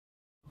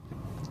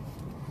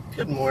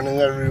Good morning,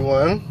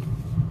 everyone.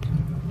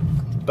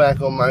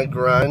 Back on my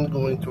grind,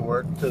 going to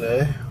work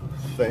today.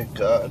 Thank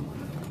God.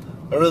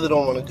 I really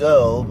don't want to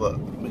go, but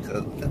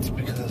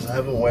because I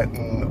haven't went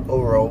in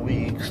over a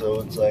week, so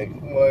it's like,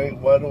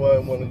 why do I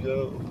want to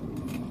go?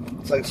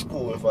 It's like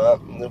school. If I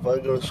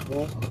go to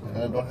school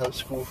and I don't have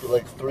school for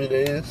like 3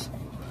 days,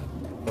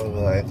 I'll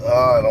be like,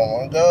 oh, I don't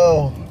want to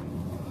go.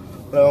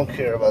 But I don't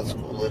care about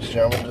school this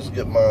year. I'm gonna just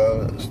get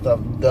my stuff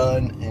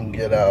done and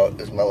get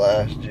out. It's my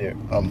last year.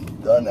 I'm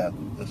done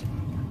after this.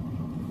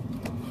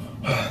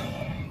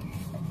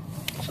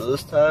 So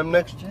this time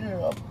next year,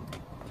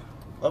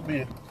 I'll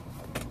be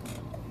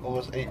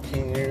almost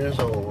 18 years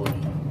old.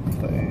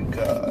 Thank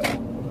God. I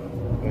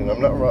mean,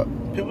 I'm not.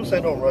 People say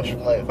don't rush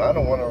life. I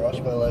don't want to rush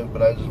my life,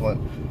 but I just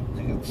want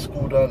to get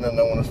school done, and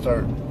I want to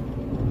start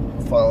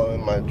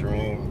following my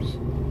dreams.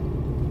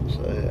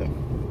 So yeah.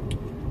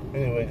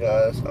 Anyway,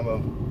 guys,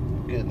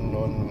 I'm getting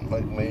on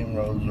like main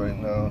roads right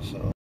now,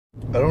 so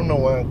I don't know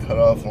why I cut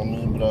off on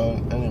me, but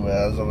anyway,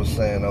 as I was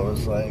saying, I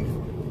was like,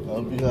 I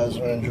hope you guys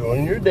are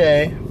enjoying your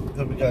day.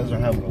 Hope you guys are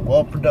having a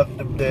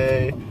well-productive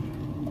day.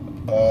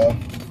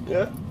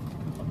 Yeah.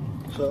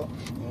 So,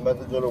 I'm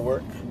about to go to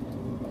work.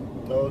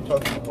 No,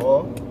 talk to the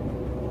wall.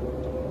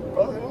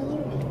 Probably in a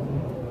little bit.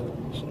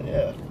 So,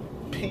 yeah.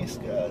 Peace,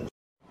 guys.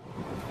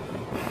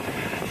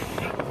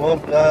 Well,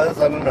 guys,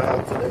 I don't know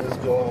how today is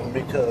going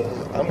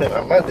because, I mean,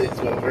 my day's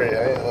going great.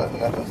 I ain't letting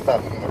nothing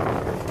stop me.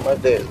 My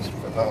day is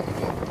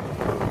phenomenal.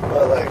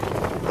 But, like,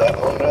 the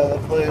owner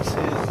of the place,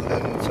 he's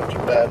in such a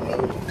bad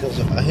mood because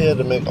he had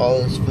to make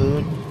all this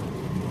food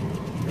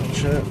and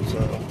shit, so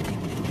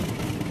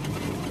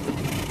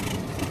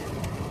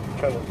I'm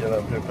trying to get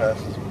up here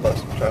past this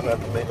bus. I'm trying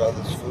not to make all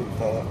this food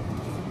fall.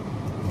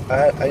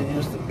 I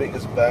used the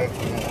biggest bag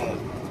we had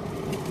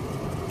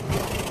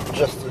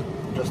just to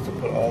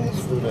put all this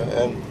food in,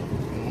 and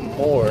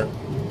more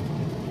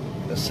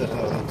is sitting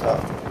on the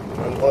top.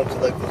 I'm going to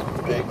like this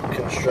big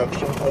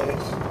construction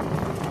place.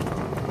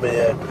 But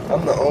yeah,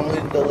 I'm the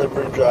only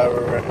delivery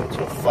driver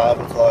until 5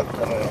 o'clock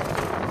tonight,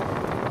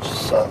 which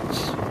sucks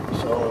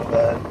so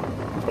bad.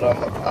 But I'm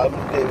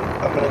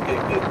gonna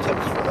get good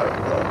tips for that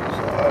though,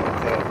 so I don't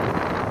care.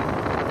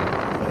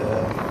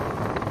 Yeah,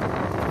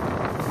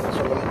 that's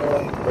what I'm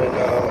doing right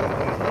now. I'm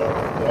gonna go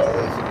get all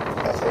this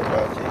cafe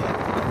latte.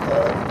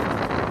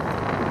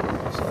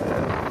 So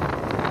yeah,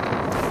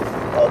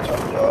 I'll talk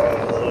to y'all in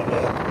a little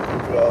bit.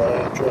 Hope y'all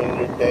are enjoying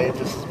your day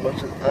just as much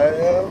as I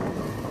am.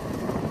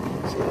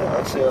 So yeah,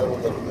 I'll see y'all in a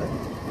little bit.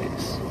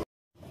 Peace.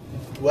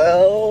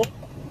 Well,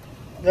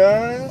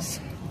 guys,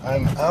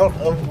 I'm out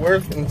of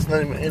work and it's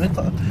not even 8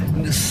 o'clock.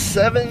 It's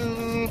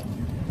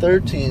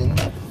 7:13.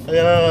 I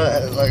got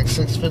out at like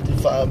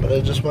 6:55, but I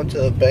just went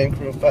to the bank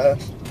real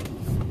fast.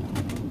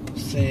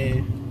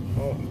 See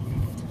what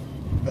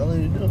the hell are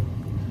you doing?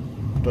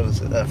 But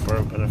it's an F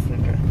word, but I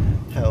figure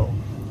hell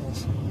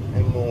is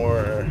a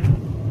more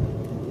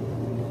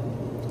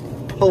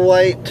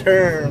polite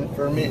term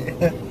for me.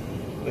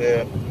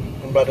 Yeah.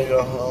 I'm about to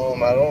go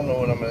home. I don't know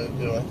what I'm going to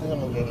do. I think I'm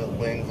going to go to the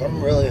wings.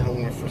 I'm really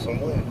hungry for some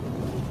wings.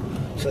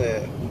 So,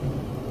 yeah.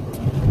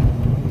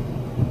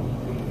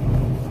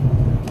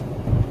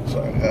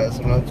 Sorry, guys.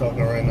 I'm not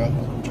talking right now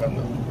because I'm trying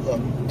to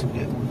look to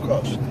get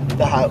across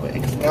the highway.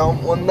 Now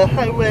I'm on the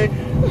highway.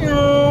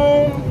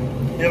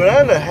 Yeah, but I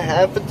had a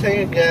half a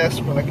tank of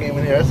gas when I came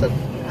in here. I said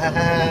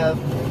half,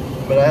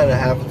 but I had a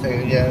half a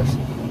tank of gas.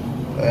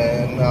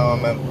 And now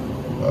I'm at a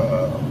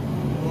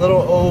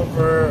little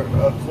over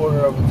a quarter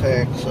of a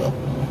tank, so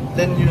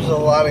didn't use a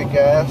lot of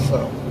gas,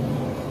 so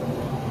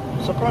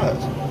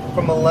surprise.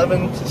 From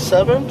 11 to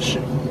 7,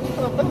 shit,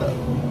 not bad.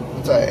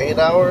 It's like 8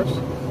 hours,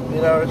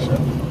 8 hours shift.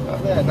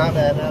 Not bad, not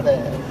bad, not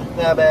bad.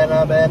 Not bad,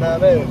 not bad, not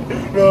bad.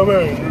 Not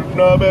bad,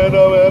 not bad,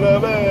 not bad,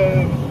 not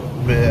bad.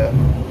 But yeah.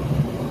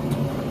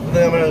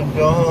 Then I'm gonna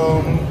go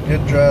home,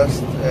 get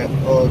dressed,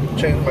 and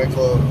change my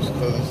clothes,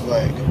 because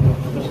like,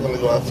 I'm just gonna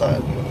go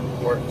outside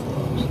and work clothes.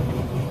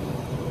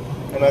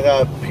 And I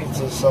got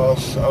pizza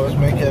sauce. I was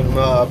making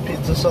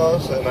pizza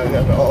sauce, and I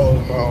got all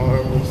over my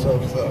arm and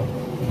stuff. So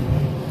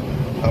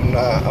I'm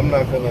not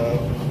gonna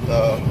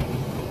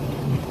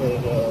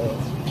put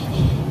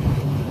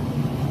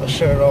a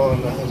shirt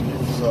on that has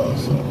pizza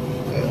sauce. So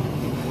yeah,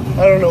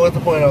 I don't know what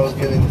the point I was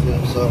getting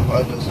to. So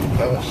I just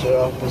kind of shut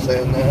off by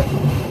saying that.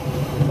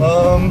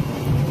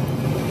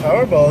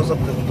 Powerball is up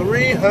to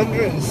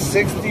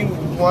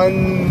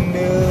 $361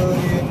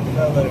 million.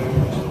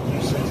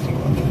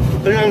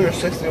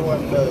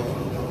 361 million.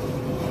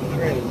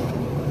 Crazy.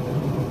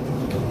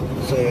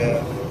 So yeah.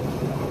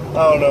 I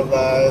don't know,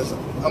 guys.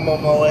 I'm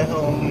on my way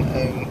home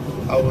and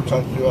I will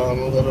talk to you all in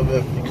a little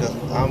bit because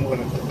I'm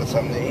gonna cook us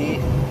something to eat.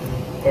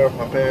 Or if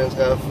my parents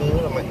got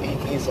food, I'm gonna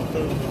eat some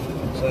food.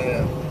 So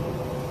yeah.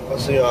 I'll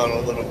see y'all in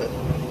a little bit.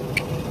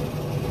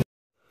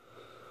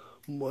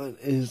 What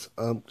is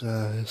up,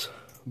 guys?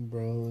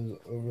 Bro is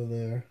over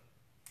there.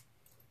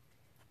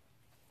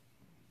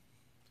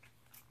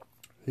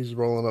 He's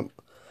rolling up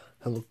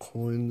hella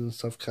coins and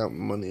stuff,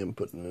 counting money and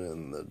putting it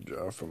in the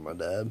jar for my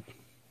dad.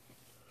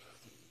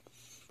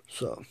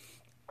 So,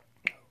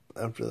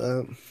 after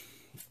that,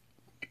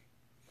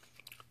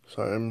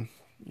 Sorry, I'm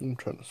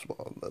trying to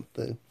swallow that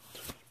thing.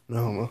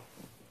 No,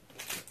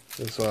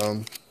 it's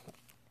I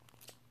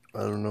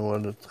don't know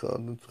what it's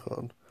called. It's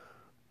called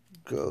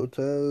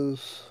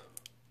Goates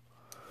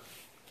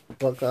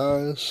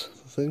Buckeyes,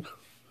 I think.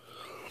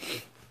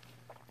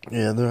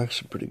 Yeah, they're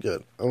actually pretty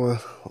good.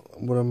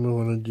 What I'm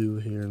gonna do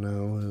here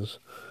now is,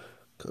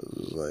 cause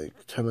it's like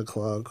 10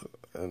 o'clock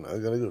and I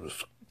gotta go to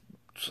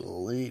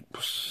sleep.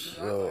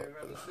 So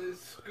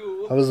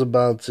I was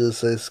about to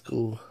say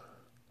school.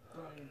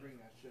 Don't even bring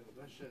that shit up.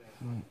 That shit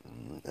ain't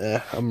fun.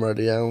 Yeah, I'm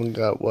ready. I only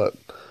got what,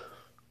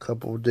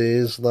 couple of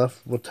days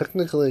left. Well,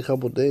 technically a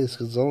couple of days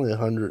because it's only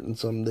 100 and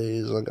some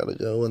days I gotta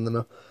go, and then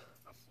I'm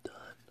done.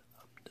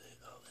 I'm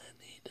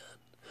D-O-N-E done.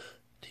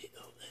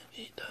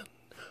 D-O-N-E done.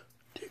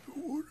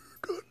 D-O-N-E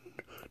done.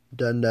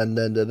 Done, done,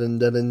 done, done,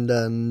 done,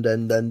 done,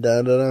 done, done,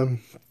 done, done.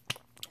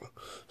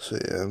 So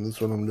yeah, that's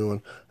what I'm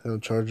doing. I'm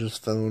gonna charge this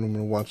phone. I'm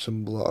gonna watch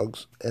some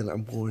vlogs, and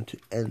I'm going to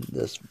end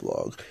this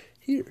vlog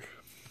here.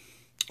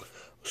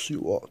 See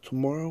you all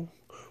tomorrow,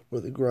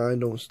 where the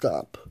grind don't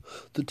stop,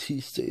 the tea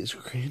stays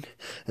green,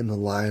 and the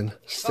lion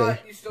stay.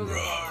 You still didn't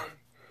lie.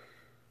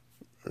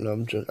 No,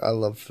 I'm joking. I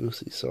love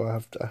Fousey, so I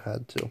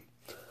had to.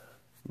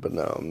 But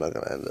no, I'm not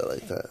gonna end it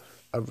like that.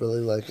 I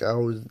really like. I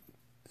always.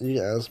 You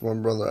can ask my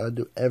brother. I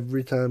do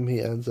every time he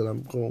ends it.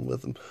 I'm going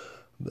with him.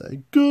 I'm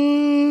like,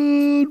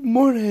 good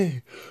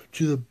morning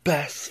to the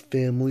best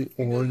family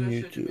on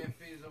YouTube.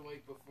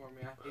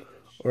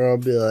 Or I'll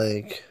be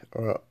like,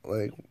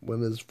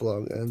 when this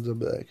vlog ends, I'll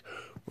be like,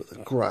 where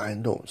the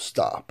grind don't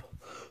stop,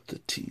 the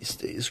tea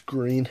stays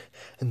green,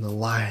 and the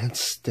lions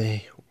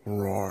stay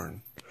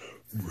roaring.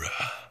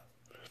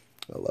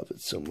 I love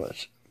it so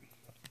much.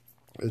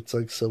 It's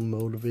like so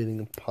motivating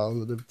and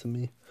positive to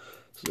me.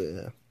 So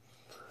yeah.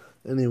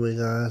 Anyway,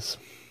 guys,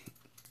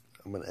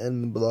 I'm gonna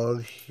end the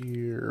vlog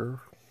here.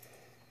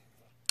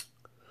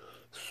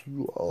 See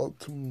you all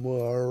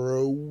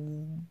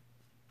tomorrow.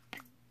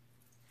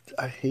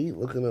 I hate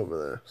looking over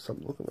there. Stop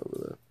looking over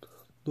there.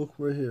 Look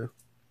right here.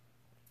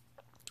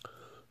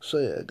 So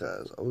yeah,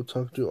 guys, I will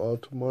talk to you all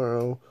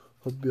tomorrow.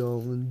 Hope you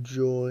all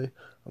enjoy.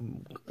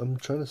 I'm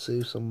trying to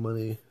save some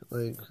money.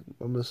 Like,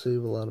 I'm gonna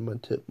save a lot of my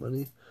tip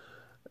money,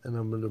 and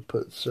I'm gonna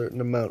put a certain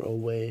amount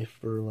away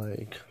for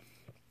like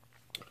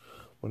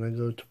when I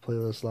go to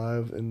Playlist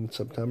Live in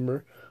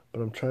September.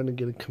 But I'm trying to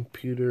get a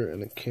computer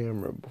and a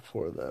camera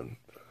before then.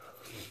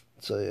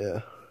 So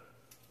yeah,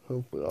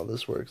 hopefully all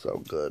this works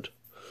out good.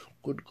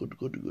 Good.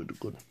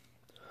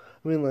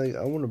 I mean, like,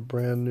 I want a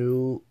brand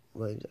new,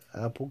 like,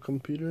 Apple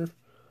computer,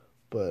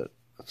 but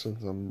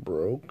since I'm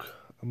broke,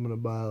 I'm gonna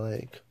buy,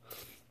 like,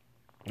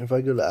 if I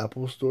go to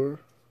Apple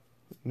Store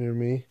near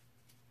me,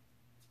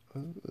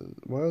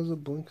 why is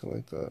it blinking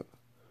like that?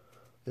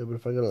 Yeah, but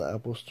if I go to the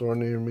Apple Store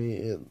near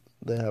me,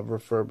 they have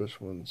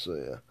refurbished ones, so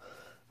yeah.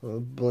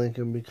 I'm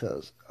blinking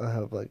because I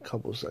have, like, a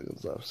couple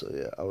seconds left, so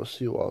yeah, I will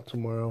see you all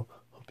tomorrow.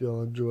 Hope you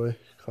all enjoy,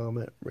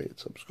 comment, rate,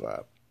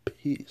 subscribe.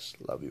 Peace.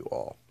 Love you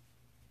all.